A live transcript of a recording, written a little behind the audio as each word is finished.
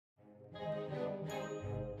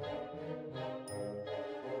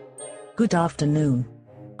Good afternoon.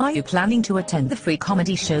 Are you planning to attend the free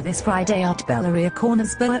comedy show this Friday at BELLERIA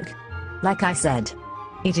cornersburg? Like I said,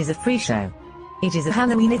 it is a free show. It is a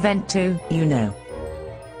Halloween event too, you know.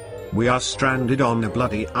 We are stranded on a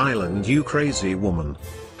bloody island, you crazy woman.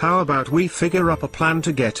 How about we figure up a plan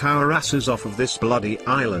to get our asses off of this bloody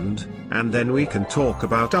island, and then we can talk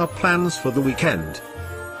about our plans for the weekend.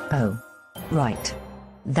 Oh. Right.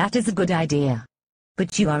 That is a good idea.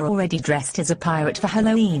 But you are already dressed as a pirate for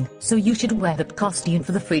Halloween, so you should wear that costume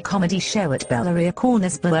for the free comedy show at BELLERIA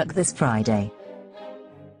cornersburg this Friday.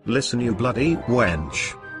 Listen, you bloody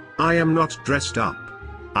wench. I am not dressed up.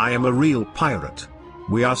 I am a real pirate.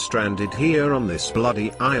 We are stranded here on this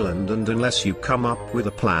bloody island, and unless you come up with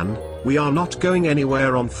a plan, we are not going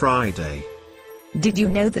anywhere on Friday. Did you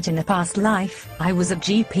know that in a past life, I was a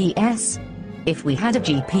GPS? If we had a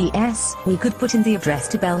GPS, we could put in the address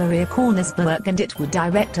to BELLERIA cornersburg and it would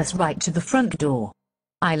direct us right to the front door.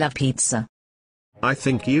 I love pizza. I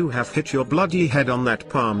think you have hit your bloody head on that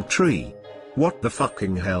palm tree. What the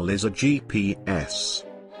fucking hell is a GPS?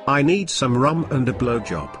 I need some rum and a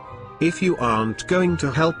blowjob. If you aren't going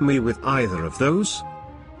to help me with either of those.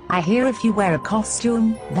 I hear if you wear a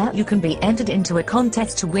costume, that you can be entered into a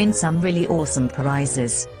contest to win some really awesome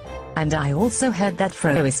prizes. And I also heard that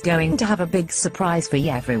Fro is going to have a big surprise for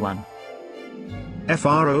everyone.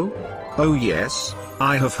 FRO? Oh yes,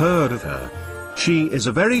 I have heard of her. She is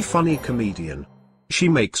a very funny comedian. She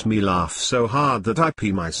makes me laugh so hard that I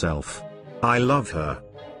pee myself. I love her.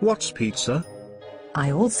 What's pizza?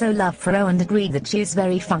 I also love Fro and agree that she is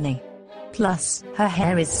very funny. Plus, her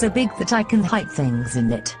hair is so big that I can hide things in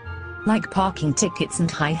it. Like parking tickets and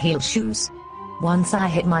high heel shoes. Once I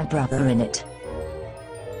hit my brother in it.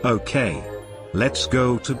 Okay. Let's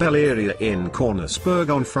go to BELLERIA in Cornersburg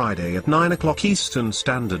on Friday at 9 o'clock Eastern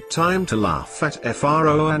Standard Time to laugh at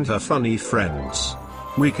FRO and her funny friends.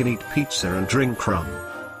 We can eat pizza and drink rum.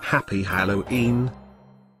 Happy Halloween.